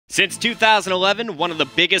Since 2011, one of the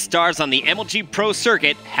biggest stars on the MLG Pro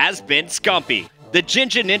circuit has been Scumpii. The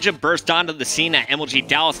Jinja Ninja burst onto the scene at MLG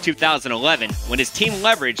Dallas 2011 when his team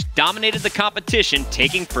Leverage dominated the competition,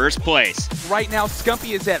 taking first place. Right now,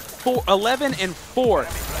 Scumpii is at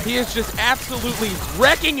 11-4. He is just absolutely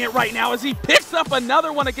wrecking it right now as he picks up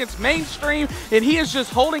another one against Mainstream, and he is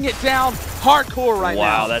just holding it down hardcore right now.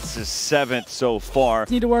 Wow, that's his 7th so far.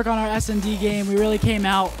 Need to work on our S&D game. We really came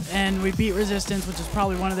out and we beat Resistance, which is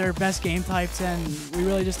probably one of their best game types, and we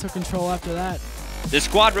really just took control after that. The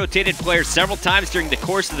squad rotated players several times during the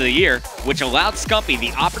course of the year, which allowed Scumpii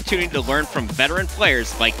the opportunity to learn from veteran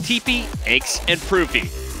players like TP, Aches, and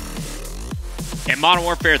Proofy. In Modern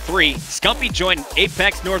Warfare 3, Scumpii joined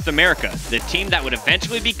Apex North America, the team that would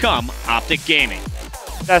eventually become Optic Gaming.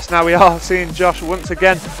 Yes, now we are seeing Josh once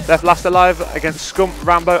again left last alive against Scump,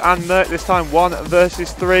 Rambo and Merc, this time 1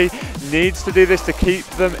 versus 3. Needs to do this to keep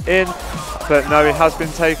them in, but no, he has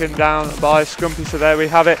been taken down by Scumpii, so there we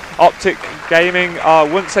have it. Optic Gaming are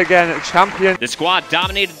once again champion. The squad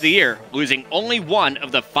dominated the year, losing only one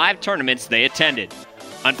of the 5 tournaments they attended.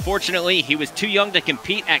 Unfortunately, he was too young to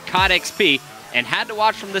compete at COD XP and had to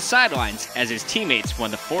watch from the sidelines as his teammates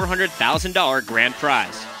won the $400,000 grand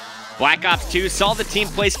prize. Black Ops 2 saw the team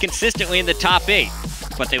place consistently in the top 8,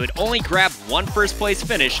 but they would only grab one first place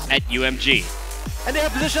finish at UMG. And they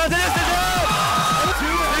have position on the is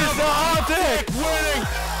the Optic winning.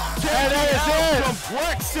 And that is it.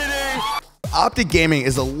 Complexity. Optic Gaming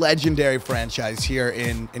is a legendary franchise here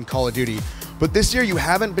in Call of Duty, but this year you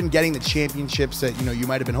haven't been getting the championships that you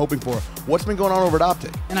might have been hoping for. What's been going on over at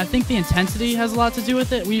Optic? And I think the intensity has a lot to do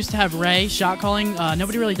with it. We used to have Ray shot calling.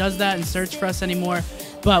 Nobody really does that in Search for us anymore,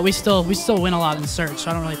 but we still win a lot in Search,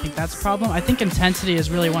 so I don't really think that's a problem. I think intensity is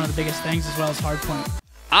really one of the biggest things, as well as hardpoint.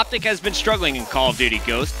 Optic has been struggling in Call of Duty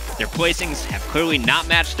Ghost. Their placings have clearly not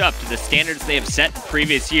matched up to the standards they have set in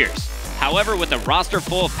previous years. However, with a roster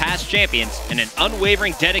full of past champions and an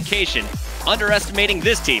unwavering dedication, underestimating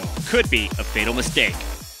this team could be a fatal mistake.